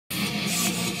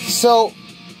So,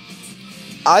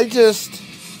 I just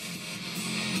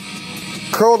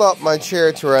curled up my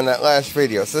chair to her on that last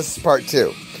video. So this is part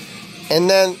 2. And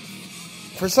then,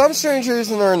 for some strange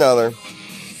reason or another,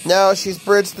 now she's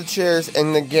bridged the chairs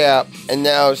in the gap, and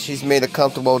now she's made a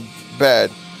comfortable bed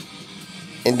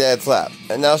in Dad's lap.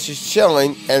 And now she's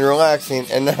chilling and relaxing,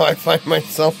 and now I find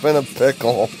myself in a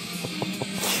pickle.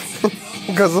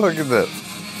 Because look at this.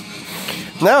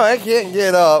 Now I can't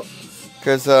get up,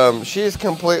 because she's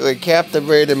completely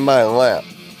captivated my lap.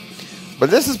 But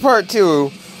this is part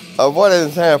 2 of what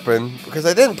has happened, because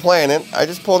I didn't plan it. I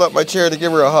just pulled up my chair to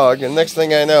give her a hug, and next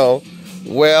thing I know,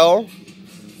 well,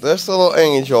 this little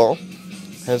angel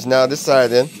has now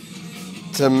decided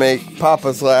to make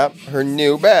Papa's lap her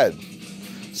new bed.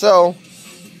 So,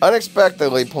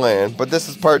 unexpectedly planned, but this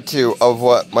is part 2 of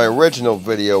what my original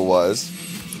video was.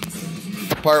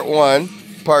 Part 1,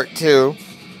 part 2,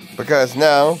 because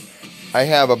now I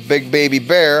have a big baby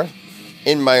bear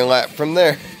in my lap from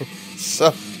there.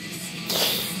 So,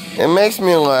 it makes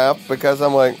me laugh because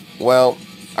I'm like, well,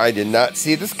 I did not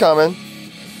see this coming.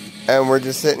 And we're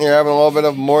just sitting here having a little bit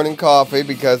of morning coffee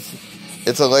because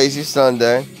it's a lazy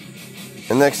Sunday.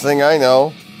 And next thing I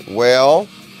know, well,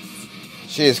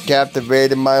 she has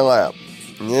captivated my lap.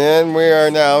 And we are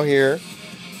now here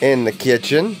in the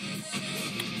kitchen,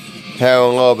 having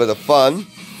a little bit of fun.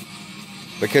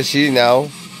 Because she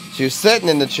was sitting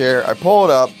in the chair, I pulled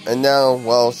up, and now,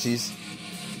 well, she's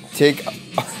taking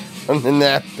a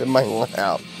nap in my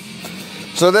lap.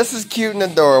 So this is cute and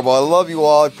adorable. I love you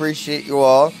all, I appreciate you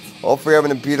all. Hopefully you're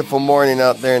having a beautiful morning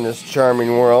out there in this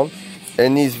charming world.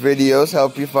 And these videos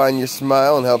help you find your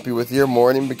smile and help you with your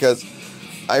morning, because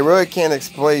I really can't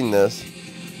explain this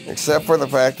except for the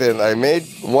fact that I made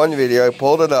one video, I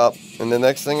pulled it up, and the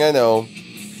next thing I know,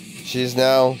 she's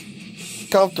now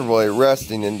comfortably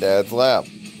resting in Dad's lap.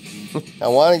 I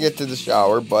want to get to the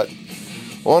shower, but,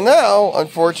 well, now,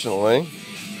 unfortunately,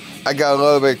 I got a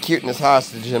little bit of cuteness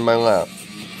hostage in my lap.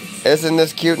 Isn't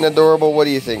this cute and adorable? What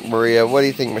do you think, Maria? What do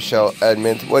you think, Michelle,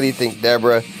 Edmund? What do you think,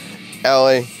 Deborah,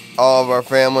 Ellie, all of our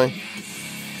family?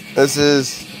 This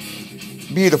is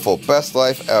beautiful. Best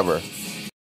life ever.